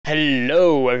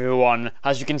Hello everyone!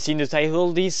 As you can see in the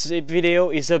title, this video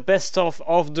is a best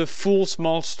of the full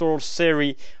small store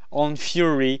series on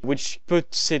Furi, which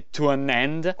puts it to an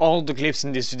end. All the clips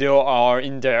in this video are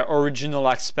in their original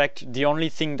aspect. The only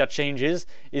thing that changes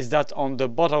is that on the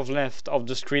bottom left of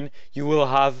the screen you will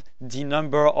have the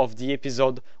number of the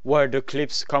episode where the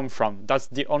clips come from. That's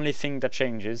the only thing that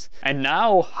changes. And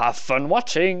now, have fun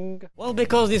watching! Well,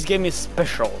 because this game is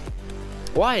special.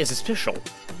 Why is it special?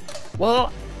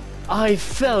 Well, I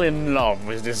fell in love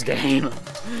with this game,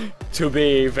 to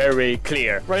be very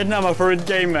clear. Right now my favorite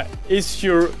game is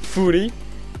Furi,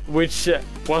 which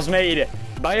was made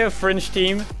by a French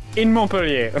team in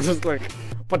Montpellier. I was like,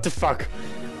 what the fuck?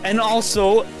 And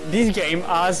also, this game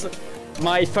has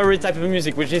my favorite type of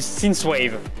music, which is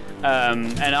synthwave,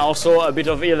 and also a bit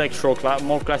of electro,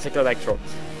 more classic electro.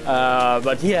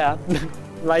 But yeah,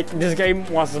 like this game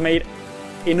was made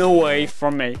in a way for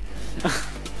me.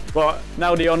 Well,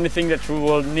 now the only thing that we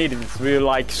will need is really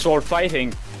like sword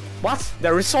fighting. What?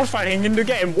 There is sword fighting in the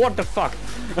game? What the fuck?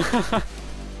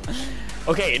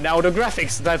 Okay, now the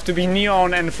graphics that have to be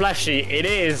neon and flashy. It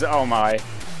is. Oh my.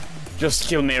 Just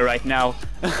kill me right now.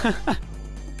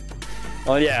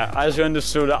 Well, yeah, as you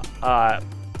understood,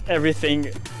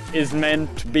 everything is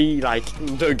meant to be like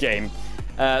the game.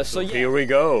 So yeah. Here we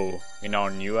go in our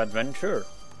new adventure.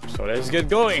 So let's get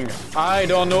going. I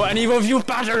don't know any of you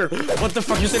better. What the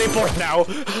fuck, you teleport now?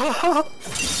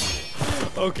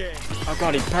 Okay. Oh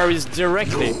god, he parries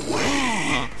directly.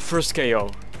 First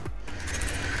KO.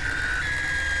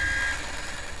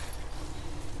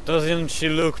 Doesn't she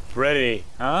look pretty,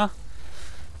 huh?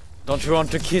 Don't you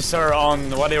want to kiss her on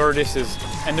whatever this is?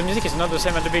 And the music is not the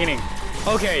same at the beginning.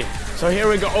 Okay, so here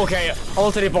we go. Okay,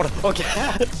 I'll teleport. Okay.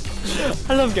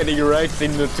 I love getting wrecked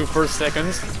in the first 2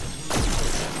 seconds.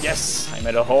 Yes, I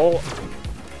made a hole.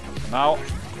 Now,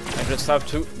 I just have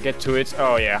to get to it.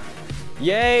 Oh yeah.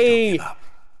 Yay!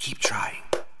 Keep trying.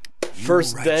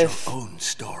 First death. Your own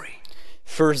story.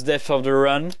 First death of the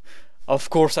run.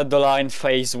 Of course at the line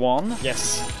phase 1.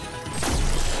 Yes.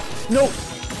 No!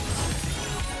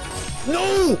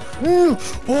 No!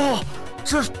 Oh,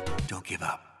 just... Don't give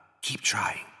up. Keep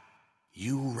trying.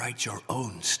 You write your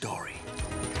own story.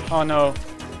 Oh no.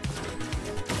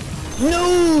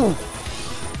 No!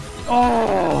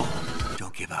 Oh!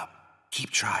 Don't give up. Keep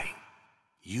trying.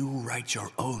 You write your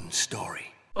own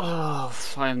story. Oh,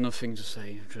 I have nothing to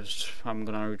say. I'm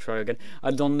gonna retry again.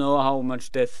 I don't know how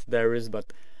much death there is,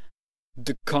 but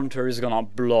the counter is gonna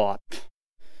blow up.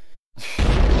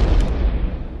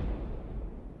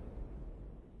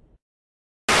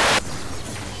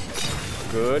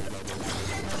 Good.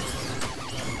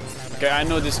 Okay, I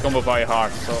know this combo by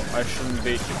heart, so I shouldn't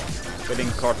be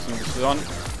getting caught in this one.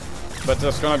 But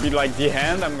that's gonna be like the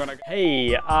hand. I'm gonna...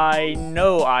 Hey, I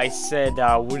know I said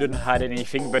I wouldn't have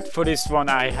anything, but for this one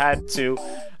I had to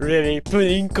really put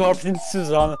in corpse in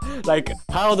Suzanne. Like,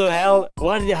 how the hell,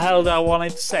 what the hell do I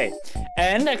wanted to say?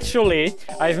 And actually,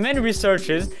 I've made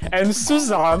researches, and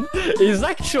Suzanne is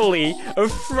actually a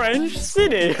French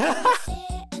city.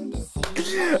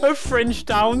 A French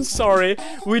town, sorry,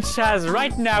 which has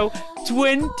right now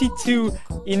 22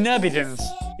 inhabitants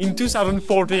in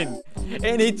 2014.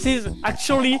 And it is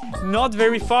actually not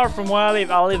very far from where I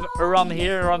live. I live around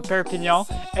here, around Perpignan,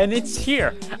 and it's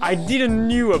here. I didn't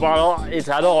knew about it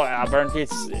at all. Apparently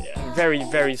it's a very,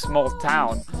 very small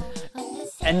town.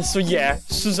 And so yeah,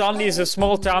 Suzanne is a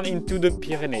small town into the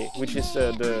Pyrenees, which is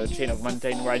the chain of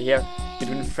mountains right here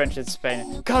between France and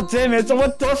Spain. God damn it,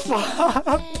 what the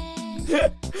fuck?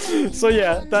 So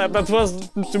yeah, that was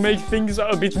to make things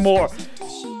a bit more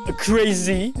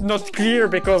crazy, not clear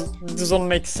because it doesn't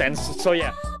make sense. So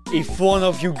yeah, if one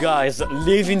of you guys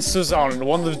live in Suzanne,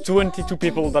 one of the 22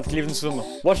 people that live in Suzanne,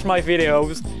 watch my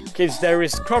videos. If there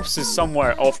is corpses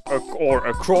somewhere or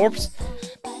a corpse,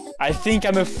 I think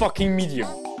I'm a fucking medium.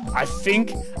 I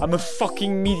think I'm a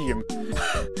fucking medium.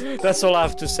 That's all I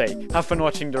have to say. Have fun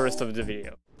watching the rest of the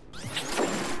video.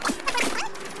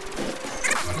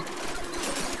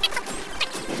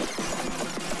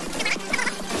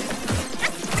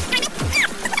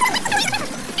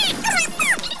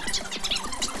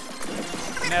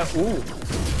 Ooh,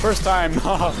 first time.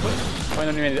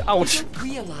 Finally made it. Ouch.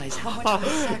 Realize how much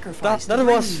sacrifice that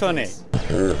was funny.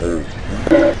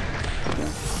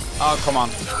 Oh, come on.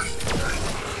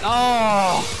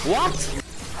 Oh, what?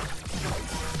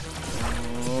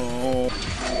 Oh.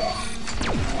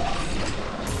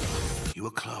 You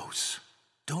were close.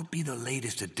 Don't be the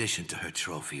latest addition to her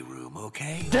trophy room,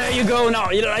 okay? There you go now.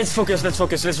 Let's focus.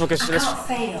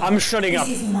 I'm shutting up.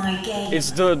 This is my game.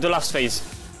 It's the last phase.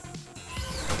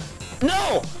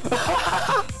 No!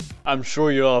 I'm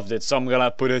sure you loved it, so I'm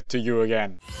gonna put it to you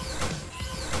again.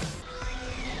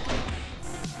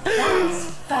 That's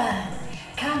fun.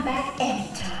 Come back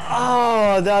anytime.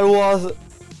 Oh, that was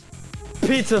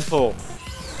pitiful.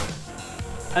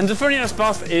 And the funniest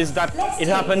part is that it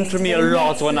happened to me a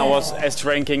lot when I was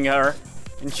S-ranking her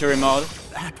in Fury mode.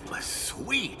 That was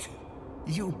sweet.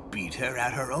 You beat her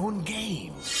at her own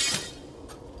game.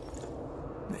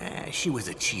 She was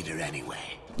a cheater anyway.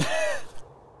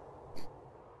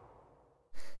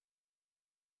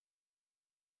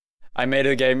 I made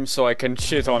a game so I can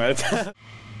shit on it.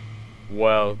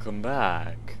 Welcome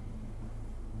back.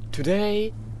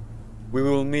 Today we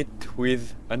will meet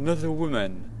with another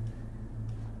woman.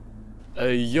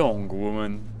 A young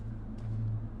woman.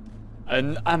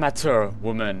 An amateur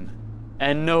woman.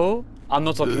 And no, I'm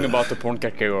not talking about the porn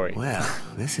category. Well,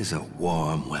 this is a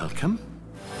warm welcome.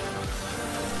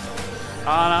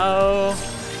 Oh no.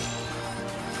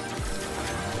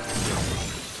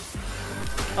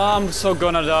 I'm so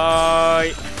gonna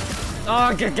die. Oh,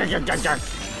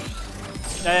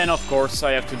 and of course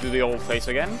I have to do the old face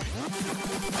again.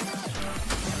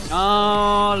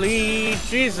 Holy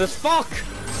Jesus, fuck!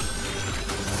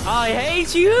 I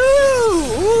hate you!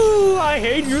 Ooh, I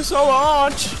hate you so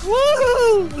much!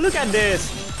 Woohoo! Look at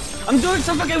this! I'm doing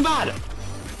so fucking bad!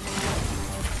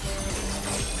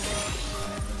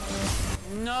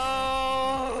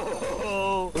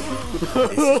 No!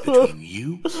 This is between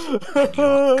you and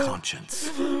your conscience.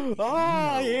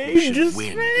 I You hate should this win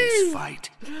thing. this fight.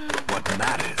 What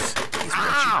matters is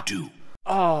what you do.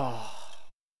 Oh.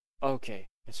 Okay,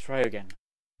 let's try again.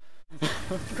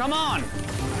 Come on!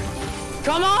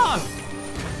 Come on!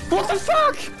 What the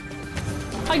fuck?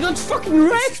 I got fucking This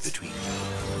is wrecked! between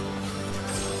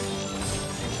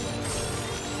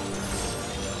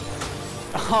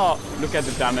Oh, look at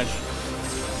the damage.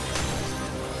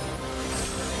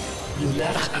 You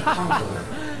left a conqueror.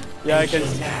 Yeah, I can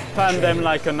spam them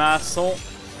like an asshole.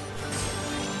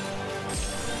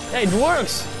 Hey, it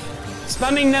works!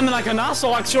 Spamming them like an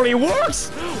asshole actually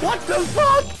works! What the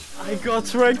fuck? I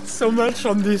got wrecked so much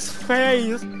on this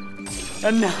phase.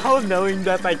 And now knowing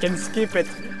that I can skip it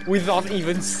without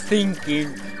even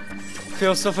thinking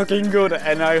feels so fucking good.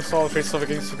 And I also feel so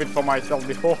fucking stupid for myself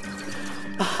before.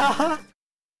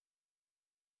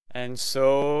 And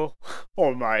so...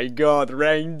 Oh my god,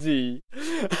 Randy.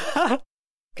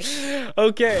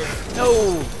 Okay.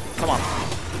 No! Come on.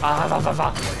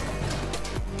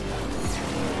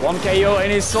 One KO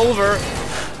and it's over.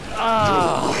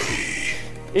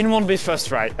 It won't be first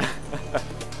try.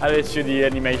 I'll let you the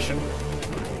animation.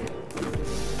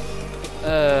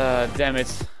 Damn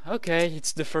it. Okay,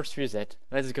 it's the first reset.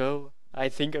 Let's go. I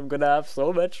think I'm gonna have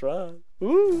so much fun.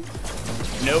 Ooh.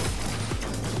 Nope.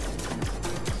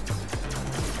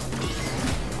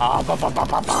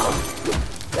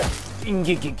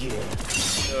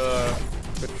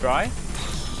 Good try.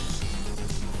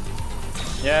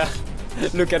 Yeah.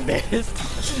 Look at this.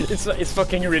 It's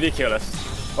fucking ridiculous.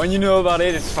 When you know about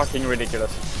it, it's fucking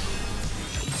ridiculous.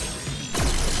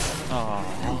 Oh.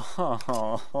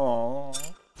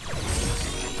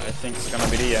 I think it's gonna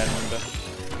be the end.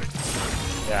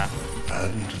 Yeah.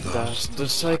 That's the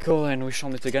cycle, and we shall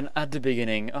meet again at the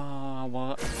beginning. Oh,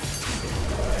 what?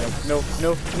 No.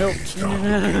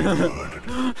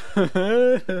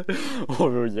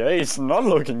 Oh yeah, it's not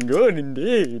looking good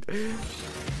indeed.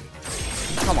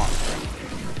 Come on.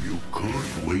 You could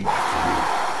wait.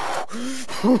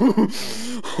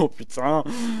 Oh putain.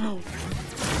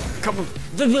 Come on.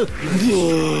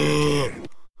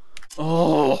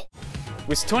 Oh.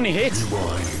 With 20 hits?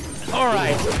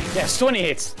 Alright. Yes, 20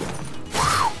 hits.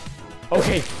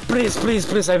 Okay,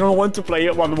 please, I don't want to play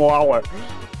it one more hour.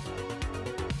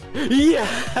 Yeah!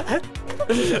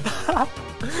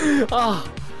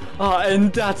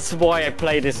 And that's why I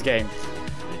play this game.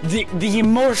 The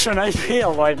emotion I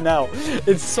feel right now,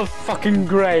 it's so fucking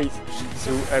great.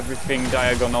 So everything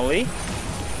diagonally.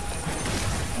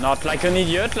 Not like an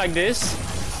idiot like this.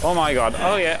 Oh my god,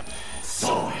 oh yeah.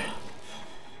 Soil.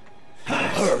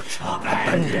 Hurt,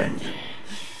 abandoned,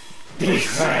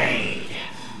 betrayed,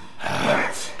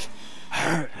 hurt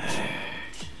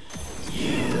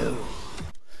you.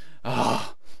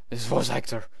 Ah, this voice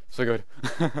actor, so good.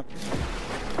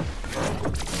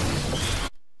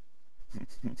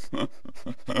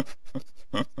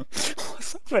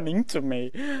 What's happening to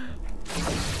me?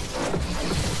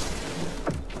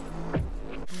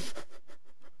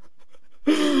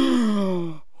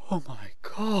 Oh my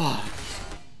god.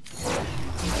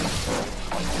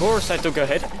 Of course I took a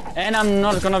hit, and I'm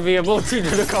not gonna be able to do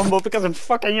the combo because I'm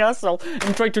fucking asshole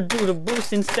and try to do the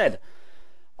boost instead.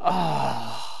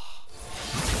 Ah.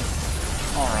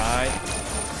 Alright.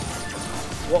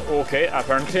 Well, okay,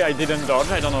 apparently I didn't dodge,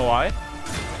 I don't know why.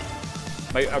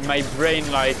 My brain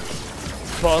like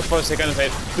paused for a second and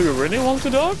said, do you really want to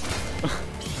dodge?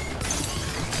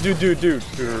 Do you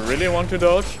really want to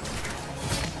dodge?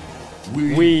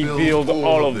 We build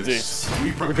all of this.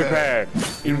 We prepared,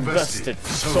 invested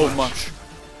so much.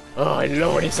 Oh, I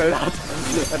love when he said that.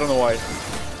 I don't know why.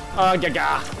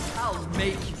 Gaga. I'll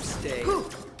make you stay.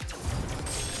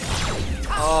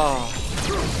 Oh.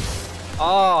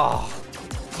 Oh.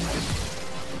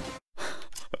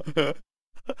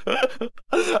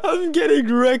 I'm getting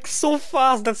wrecked so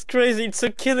fast, that's crazy, it's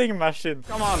a killing machine.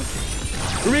 Come on.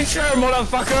 Reach her,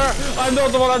 motherfucker! I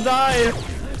don't wanna die!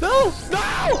 No!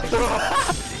 No!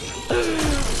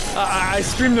 I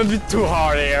screamed a bit too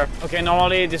hard here. Okay,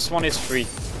 normally this one is free.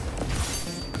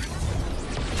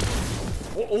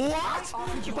 What?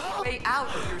 You way out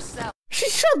of yourself. She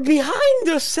shot behind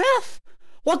herself!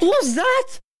 What was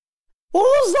that? What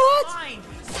was that? Fine.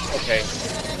 Okay.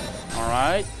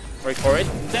 Alright. Wait for it.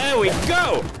 There we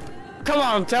go! Come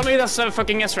on, tell me that's a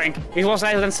fucking S rank. It was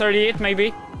less than 38,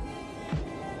 maybe?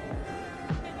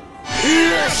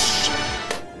 Yes!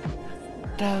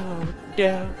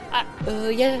 Yeah.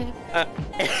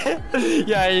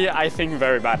 Yeah, I think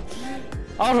very bad.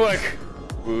 Artwork!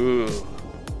 Ooh.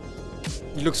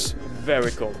 It looks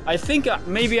very cool. I think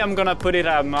maybe I'm gonna put it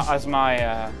as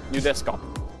my new desktop.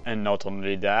 And not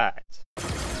only that.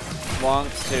 1,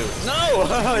 2. No!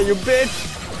 You bitch!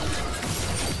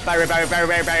 Barry.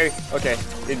 Okay,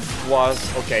 it was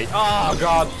okay. Oh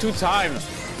god, 2 times.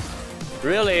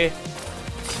 Really?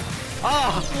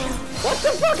 Ah! What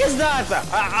the fuck is that?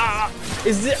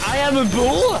 Is it? I am a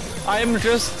bull? I am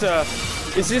just.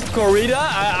 Is this corrida?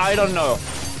 I don't know.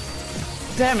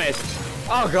 Damn it!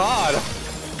 Oh god!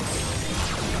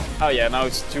 Oh yeah, now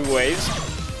it's 2 waves.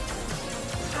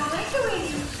 I like the way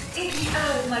you take me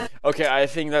out of my... Okay, I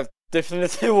think that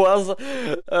definitely was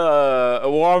a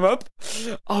warm-up.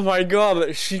 Oh my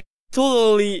god, she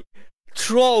totally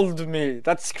trolled me.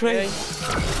 That's crazy.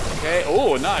 Okay,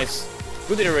 oh nice.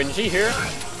 Good RNG here.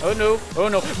 Oh no,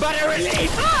 battery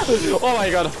relief! Ah! Oh my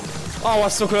god. Oh,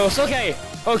 was so close. Okay,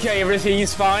 everything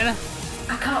is fine.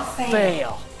 I can't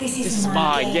Fail. This is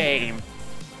my game.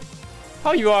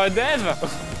 Oh, you are dead.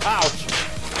 Ouch.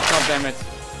 God damn it.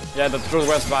 Yeah, the truth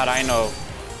was bad, I know.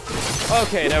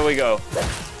 Okay, there we go.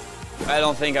 I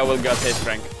don't think I will get this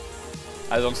rank.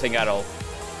 I don't think at all.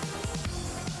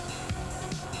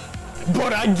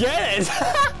 But I get it!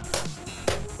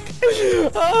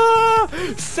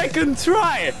 Second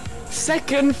try!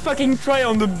 Second fucking try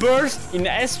on the burst in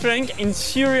S rank in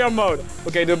Furier mode.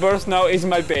 Okay, the burst now is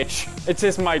my bitch. It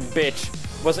is my bitch.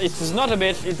 But it is not a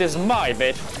bitch, it is my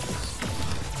bitch.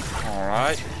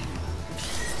 Alright.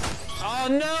 Oh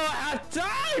no, I had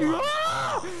time!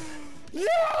 Oh!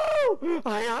 No!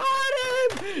 I had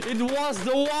him! It was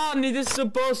the one! It is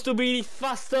supposed to be the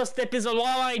fastest episode. What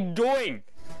am I doing?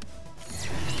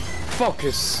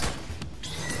 Focus.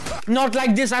 Not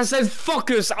like this, I said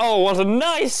focus! Oh, what a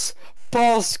nice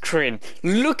pause screen.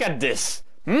 Look at this.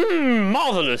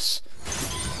 Marvelous.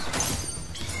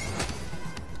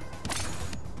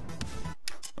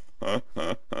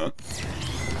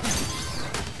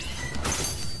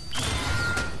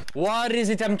 What is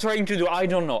it I'm trying to do? I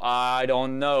don't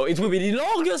know. It will be the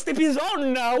longest episode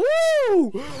now.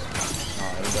 Woo!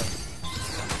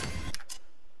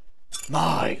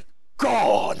 My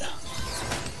god.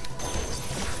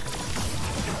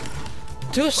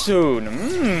 Too soon.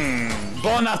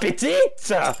 Bon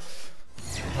appetit.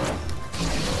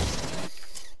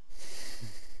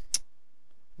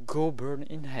 Go burn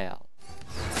in hell.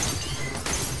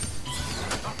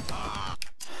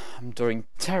 I'm doing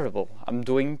terrible.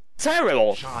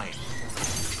 Shine.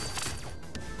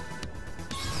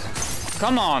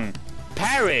 Come on,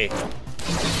 parry.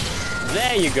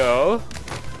 There you go.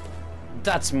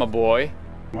 That's my boy.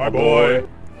 My boy.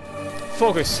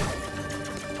 Focus.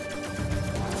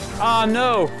 Oh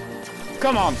no.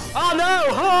 Come on. Oh no.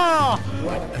 Oh.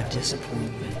 What a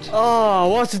disappointment. Oh,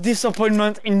 what a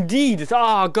disappointment indeed.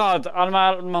 Oh god, on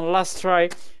my last try.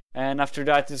 And after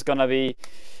that it's gonna be...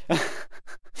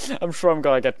 I'm sure I'm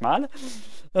gonna get mad.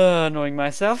 Knowing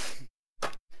myself.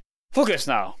 Focus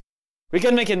now. We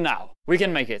can make it now. We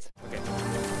can make it. Okay.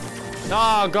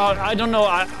 Oh god, I don't know.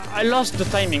 I lost the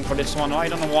timing for this one. I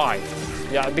don't know why.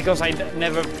 Yeah, because I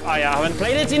haven't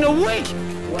played it in a week.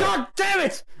 God damn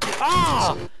it!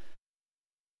 Ah!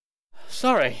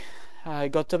 Sorry. I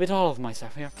got a bit all of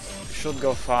myself here. Should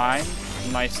go fine.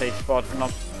 In my safe spot,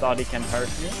 nobody can hurt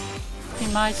me.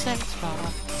 In my safe spot,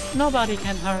 nobody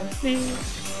can hurt me.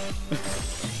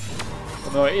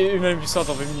 No, it made me sort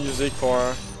of a music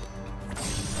for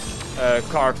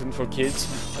cartoon for kids.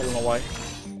 I don't know why.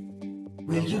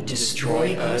 Will you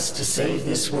destroy us to save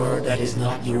this world that is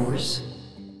not yours?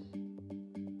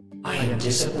 I am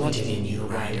disappointed in you,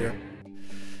 Ryder.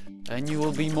 And you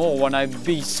will be more when I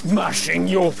be smashing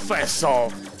your face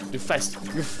off. Your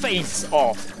face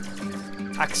off.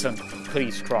 Accent,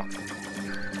 please, Croc. Your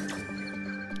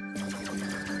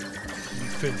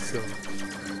face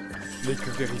off. Make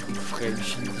a very good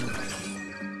French indeed.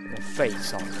 Your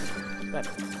face off.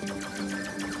 Better.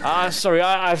 Sorry,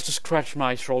 I have to scratch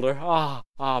my shoulder.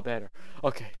 Better.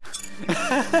 Okay.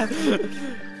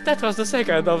 That was the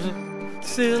second of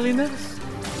silliness.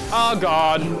 Oh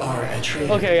god. You are a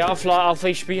traitor. Okay, half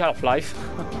HP, half-life.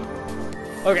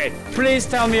 Okay, please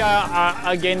tell me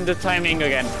again the timing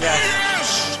again.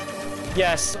 Yes.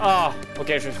 Yes.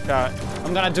 Okay,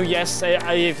 I'm gonna do yes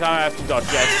if I have to dodge.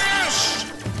 Yes.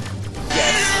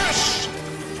 Yes.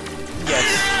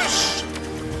 Yes.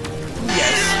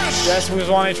 Yes. Yes, with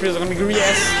 1 HP is gonna be good.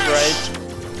 Yes. Great.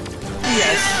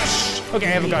 Yes.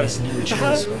 Okay, I forgot it.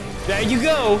 There you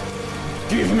go.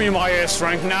 Give me my S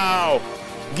rank now.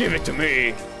 Give it to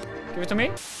me. Give it to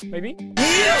me? Maybe?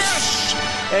 Yes!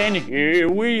 And here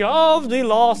we have the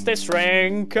last S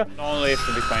rank. Only if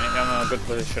to be fine. I'm in a good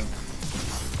position.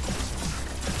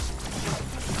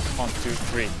 1, 2,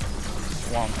 3.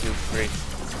 1, 2, 3.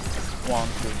 1,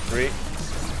 2, 3.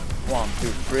 1, 2,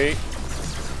 3.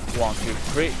 1, 2,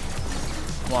 3.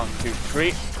 1, 2,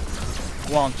 3.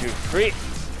 1, 2, 3.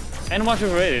 And 1, 2,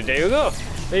 3. There you go.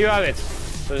 There you have it.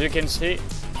 So as you can see,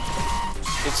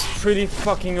 it's pretty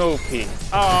fucking OP.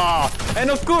 And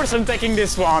of course I'm taking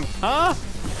this one. Huh?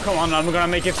 Come on, I'm gonna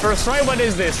make it first try. What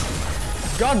is this?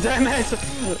 God damn it.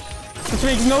 It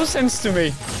makes no sense to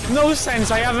me. No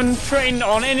sense. I haven't trained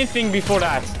on anything before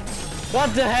that.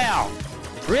 What the hell?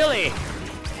 Really?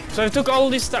 So I took all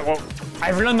this stuff. Well,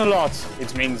 I've learned a lot.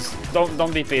 It means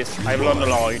don't be pissed. I've learned a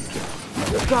lot.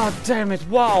 God damn it.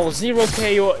 Wow, 0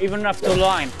 KO even after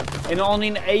line. And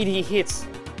only 80 hits.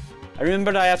 I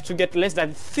remember that I have to get less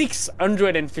than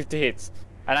 650 hits.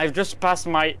 And I've just passed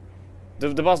the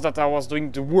boss that I was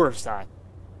doing the worst at.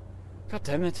 God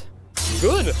damn it.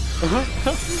 Good.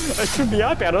 I should be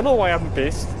happy. I don't know why I'm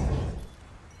pissed.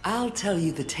 I'll tell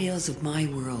you the tales of my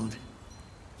world.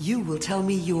 You will tell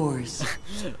me yours.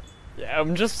 Yeah,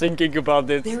 I'm just thinking about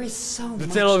it. There is so much the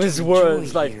tale of his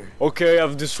words, like, here. okay,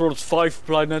 I've destroyed 5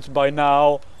 planets by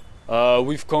now.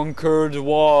 We've conquered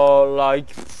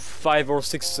like 5 or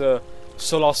 6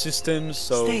 solar systems,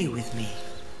 so stay with me.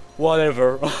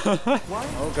 Whatever.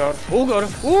 Oh god. Oh god.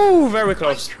 Ooh, very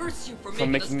close. I curse you for For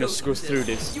making us go through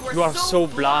this. You You are so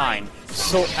blind,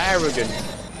 so arrogant.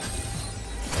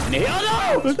 No!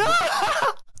 I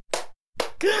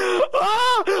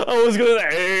was gonna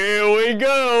say, here we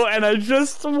go, and I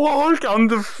just walked on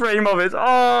the frame of it.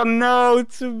 Oh no,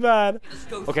 too bad.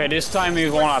 Okay, this time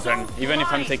it won't happen. Even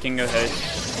if I'm taking a hit,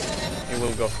 it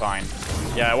will go fine.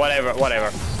 Yeah, whatever.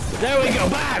 There we go,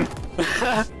 bam!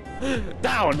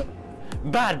 Down!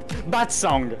 Bad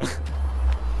song.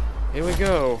 Here we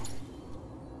go.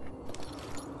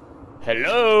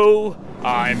 Hello!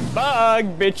 I'm back,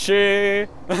 bitchy!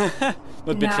 Not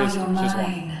bitches, Now just you're one.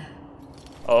 mine.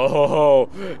 Oh,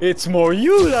 it's more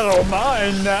you that are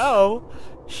mine now.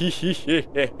 Here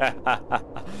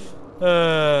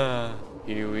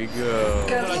we go.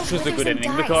 I choose the good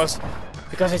ending because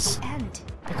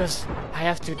I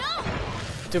have to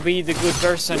be the good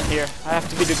person here. I have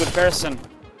to be the good person.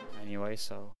 Anyway,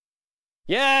 so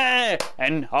yeah,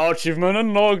 and achievement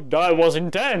unlocked. That was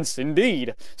intense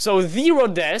indeed. So 0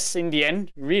 deaths in the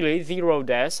end. Really, 0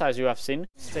 deaths as you have seen.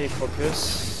 Stay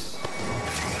focused.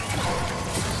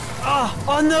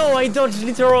 Oh no, I dodged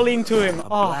literally into him. A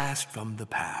blast from the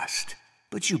past.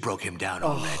 But you broke him down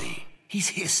already. He's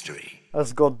history.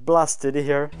 Has got blasted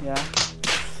here, yeah.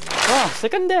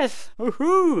 Second death!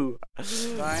 Woohoo! This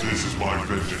is my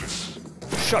vengeance.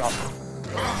 Shut up.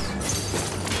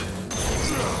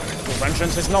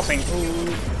 Vengeance is nothing.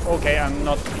 Ooh. Okay, I'm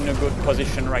not in a good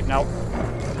position right now.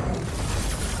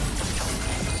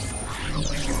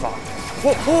 Fuck.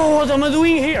 Whoa, what am I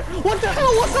doing here? What the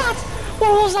hell was that?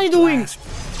 What was I doing?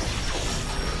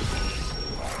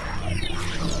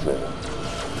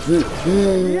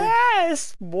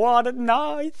 Yes! What a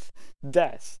nice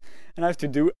death. And I have to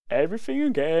do everything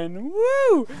again.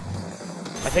 Woo!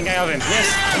 I think I have him. Yes!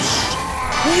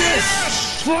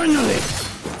 Yes! Finally!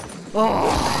 Oh!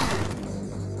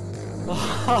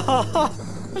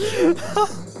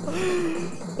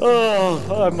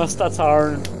 Oh, my stats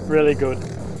aren't really good.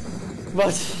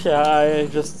 But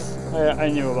yeah, I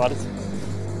knew about it.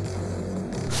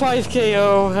 5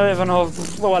 KO, 11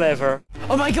 of whatever.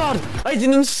 Oh my god, I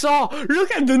didn't saw.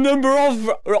 Look at the number of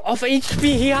HP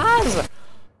he has.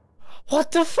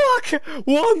 What the fuck?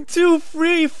 1, 2,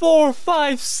 3, 4,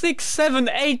 5, 6, 7,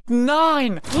 8,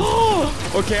 9.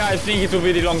 Okay, I think it will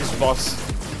be the longest boss.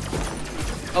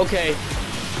 Okay.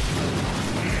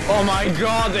 Oh my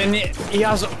god, and he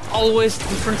has always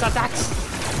different attacks.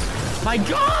 My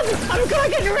god, I'm gonna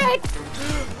get wrecked.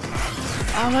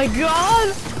 Oh my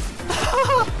god.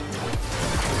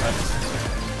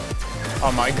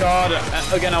 Oh my god,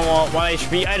 again I want 1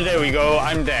 HP, and there we go,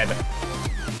 I'm dead.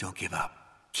 Don't give up.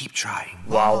 Keep trying.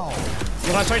 Wow.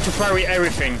 I'm gonna try to parry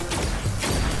everything.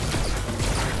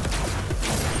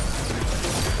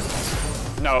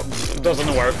 No,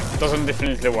 doesn't work. Doesn't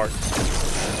definitely work.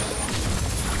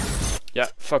 Yeah,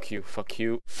 fuck you, fuck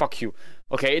you, fuck you.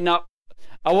 Okay, now,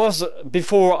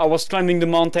 before I was climbing the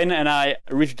mountain and I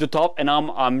reached the top, and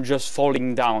I'm just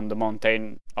falling down the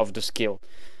mountain of the skill.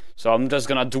 So I'm just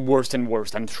gonna do worse and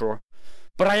worse, I'm sure.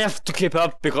 But I have to keep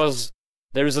up because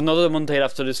there is another mountain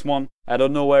after this one. I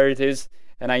don't know where it is,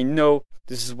 and I know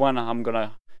this is when I'm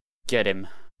gonna get him.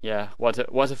 Yeah, what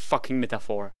a fucking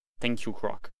metaphor. Thank you,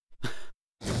 Croc.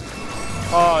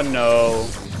 Oh no.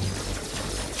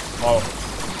 Oh.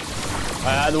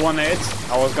 I had 1 hit.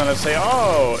 I was gonna say,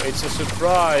 oh, it's a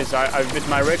surprise. I beat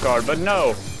my record, but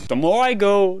no. The more I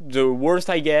go, the worse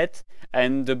I get,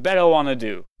 and the better I wanna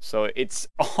do. So it's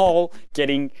all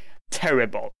getting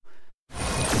terrible.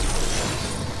 Fuck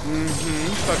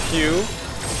you.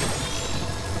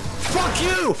 Fuck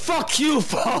you! Fuck you!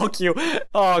 Fuck you!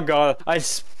 Oh god, I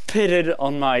spitted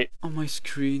on my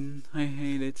screen. I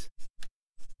hate it.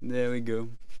 There we go.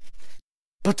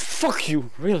 But fuck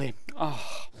you, really. Oh.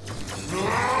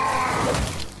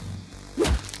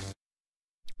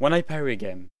 When I parry a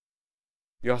game,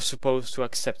 you are supposed to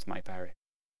accept my parry.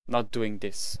 Not doing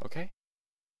this, okay?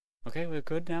 Okay, we're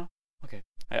good now? Okay,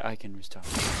 I can restart.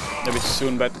 A bit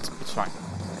soon, but it's fine.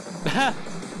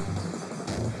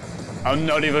 I'm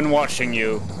not even watching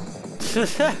you.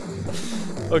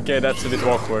 Okay, that's a bit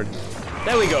awkward.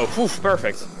 There we go. Oof,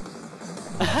 perfect.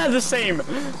 The same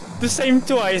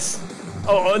twice.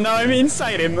 Oh, now I'm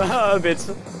inside him a bit.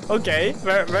 Okay,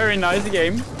 very nice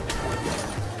game.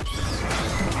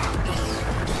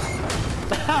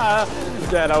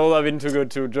 Yeah, that would have been too good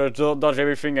to dodge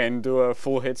everything and do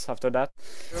full hits after that.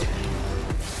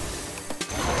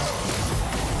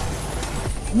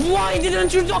 Why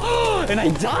didn't you die? And I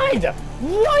died!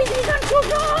 Why didn't you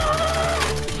die?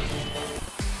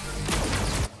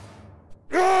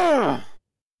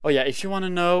 Oh yeah, if you want to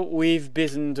know, we've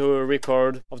beaten the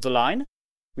record of the line.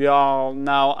 We are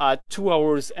now at 2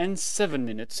 hours and 7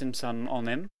 minutes since I'm on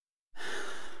him.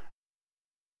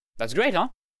 That's great, huh?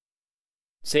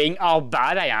 Saying how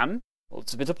bad I am. Well,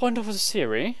 it's a bit the point of the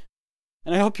series.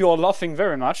 And I hope you are laughing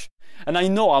very much. And I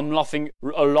know I'm laughing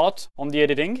a lot on the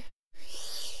editing.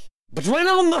 But when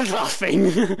I'm not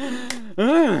laughing,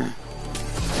 I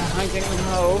don't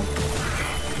know.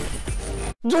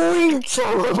 Doing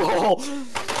terrible.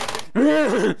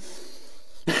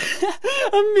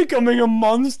 I'm becoming a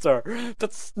monster.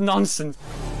 That's nonsense.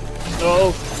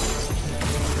 Oh.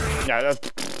 Yeah,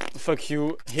 fuck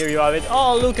you. Here you have it.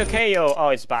 Oh, look, a KO. Oh,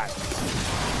 it's bad.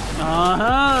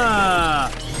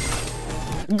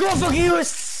 Go fuck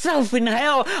yourself in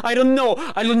hell. I don't know.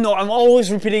 I'm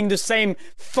always repeating the same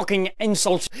fucking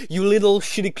insults. You little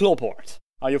shitty cloport.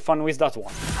 Are you fun with that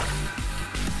one?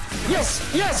 Yes,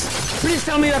 yes. Please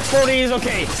tell me that 40 is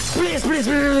okay. Please, please,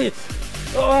 please.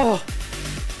 Oh.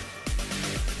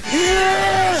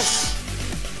 Yes.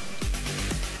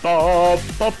 I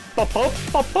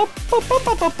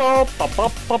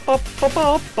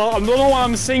don't know what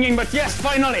I'm singing, but yes,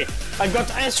 finally! I got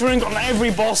S rank on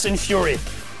every boss in Furi.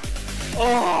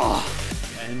 Oh.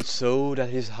 And so that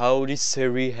is how this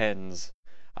series ends.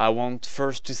 I want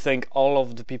first to thank all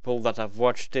of the people that have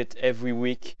watched it every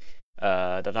week,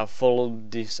 that have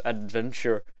followed this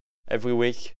adventure every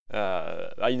week.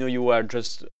 I know you are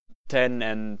just 10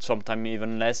 and sometimes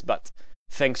even less, but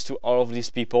thanks to all of these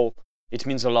people. It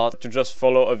means a lot to just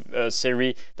follow a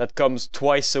series that comes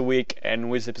twice a week and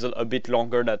with episodes a bit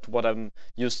longer than what I'm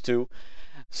used to.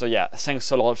 So yeah,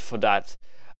 thanks a lot for that.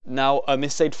 Now a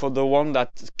message for the one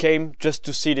that came just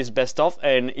to see this best of,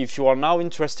 and if you are now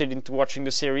interested into watching the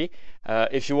series,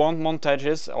 if you want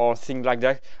montages or things like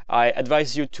that, I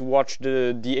advise you to watch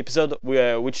the episode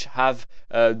which have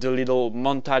the little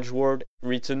montage word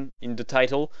written in the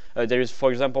title. There is,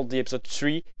 for example, the episode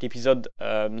 3, the episode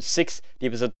 6, the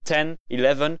episode 10,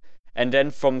 11, and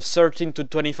then from 13 to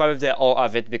 25 they all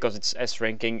have it because it's S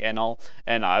ranking and all.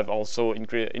 And I've also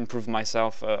improved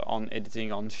myself on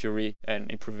editing on Furi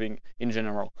and improving in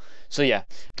general. So yeah,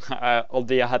 I'll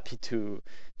be happy to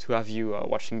have you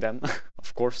watching them,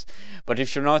 of course. But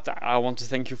if you're not, I want to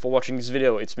thank you for watching this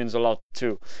video. It means a lot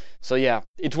too. So yeah,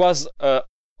 it was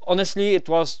honestly, it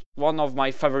was one of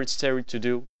my favorite series to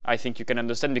do. I think you can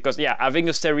understand, because yeah, having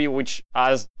a series which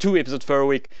has 2 episodes per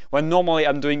week, when normally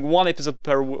I'm doing one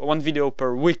video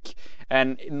per week,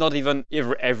 and not even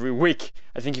every week,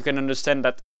 I think you can understand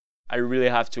that I really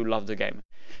have to love the game.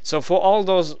 So for all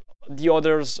the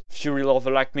others Furi lover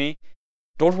like me,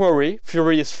 don't worry,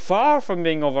 Furi is far from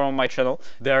being over on my channel.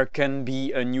 There can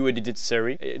be a new edited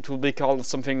series. It will be called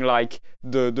something like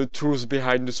the truth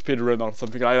behind the speedrun or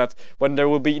something like that, when there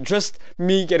will be just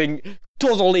me getting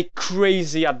totally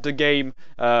crazy at the game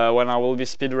when I will be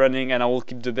speedrunning, and I will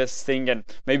keep the best thing, and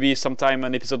maybe sometime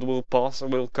an episode will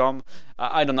come.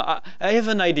 I don't know. I have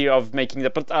an idea of making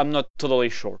that, but I'm not totally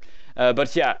sure.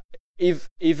 But yeah,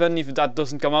 even if that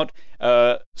doesn't come out,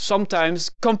 sometimes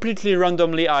completely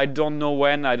randomly, I don't know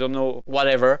when, I don't know,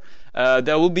 whatever,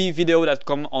 there will be video that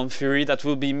come on Furi that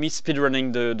will be me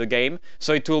speedrunning the game.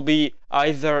 So it will be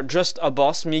either just a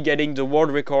boss, me getting the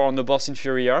world record on the boss in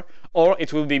Furier, or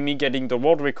it will be me getting the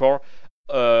world record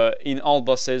in all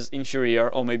bosses in Furier,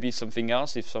 or maybe something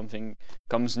else if something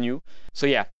comes new. So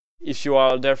yeah, if you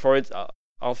are there for it,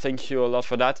 I'll thank you a lot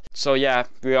for that. So yeah,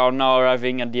 we are now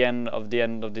arriving at the end of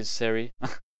this series.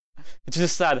 It's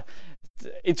just sad.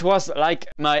 It was like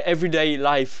my everyday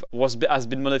life has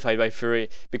been modified by Furi,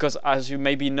 because as you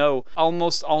maybe know,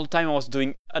 almost all the time I was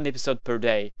doing an episode per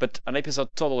day, but an episode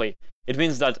totally. It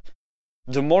means that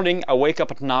the morning I wake up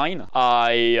at 9,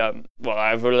 I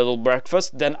have a little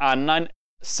breakfast, then at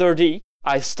 9:30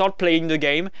 I start playing the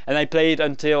game, and I play it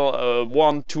until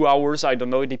 1-2 hours, I don't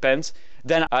know, it depends.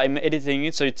 Then I'm editing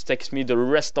it, so it takes me the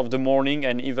rest of the morning,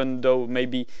 and even though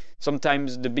maybe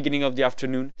sometimes the beginning of the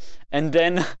afternoon. And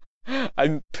then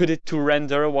I put it to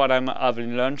render while I'm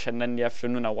having lunch, and then in the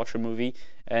afternoon I watch a movie.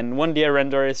 And when the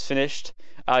render is finished,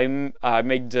 I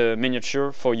make the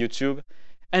miniature for YouTube,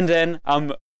 and then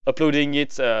I'm uploading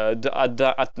it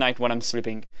at night when I'm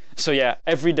sleeping. So yeah,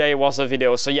 every day was a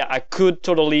video. So yeah, I could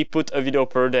totally put a video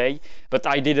per day, but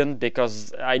I didn't,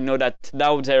 because I know that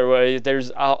now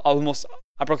there's almost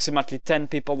approximately 10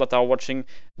 people that are watching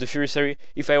the Furi series.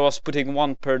 If I was putting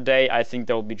one per day, I think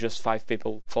there will be just 5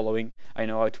 people following. I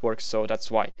know how it works, so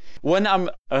that's why. When I'm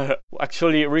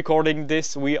actually recording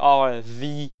this, we are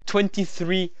the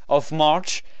 23rd of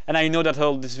March, and I know that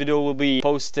this video will be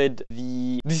posted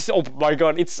oh my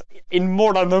god, it's in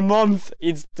more than a month.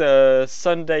 It's the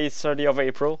Sunday 30th of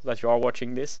April that you are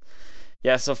watching this.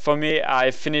 Yeah, so for me, I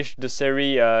finished the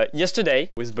series yesterday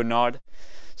with Bernard.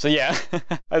 So yeah,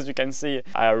 as you can see,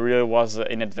 I really was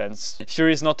in advance.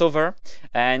 Furi is not over,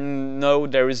 and no,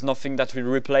 there is nothing that will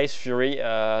replace Furi.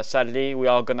 Sadly, we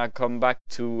are gonna come back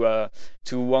to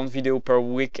 1 video per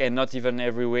week, and not even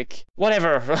every week.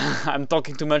 Whatever, I'm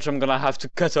talking too much, I'm gonna have to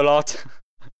cut a lot.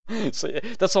 So yeah,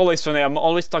 that's always funny. I'm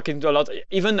always talking a lot.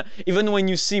 Even when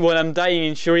you see when I'm dying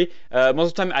in Furi, most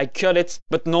of the time I cut it,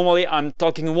 but normally I'm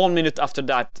talking 1 minute after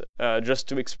that, just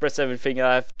to express everything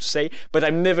I have to say. But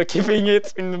I'm never keeping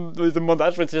it in the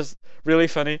montage, which is really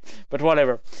funny. But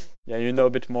whatever. Yeah, you know a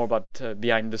bit more about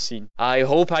behind the scene. I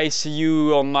hope I see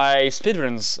you on my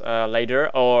speedruns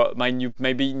later, or my new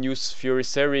Furi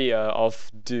series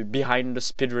of the behind the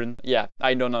speedrun. Yeah,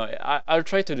 I don't know. I'll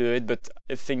try to do it, but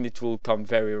I think it will come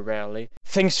very rarely.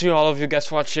 Thanks to all of you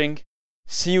guys watching.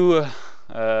 See you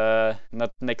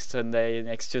not next Sunday,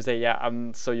 next Tuesday. Yeah,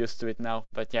 I'm so used to it now.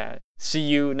 But yeah, see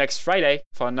you next Friday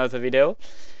for another video.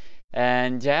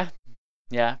 And yeah,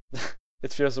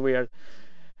 it feels weird.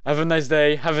 Have a nice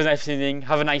day, have a nice evening,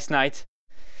 have a nice night.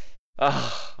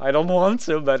 I don't want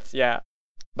to, but yeah.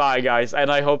 Bye guys,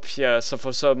 and I hope, so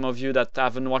for some of you that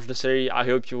haven't watched the series, I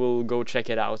hope you will go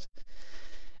check it out.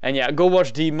 And yeah, go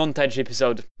watch the montage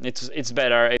episode, it's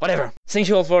better. Whatever. Thank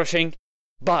you all for watching.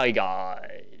 Bye guys.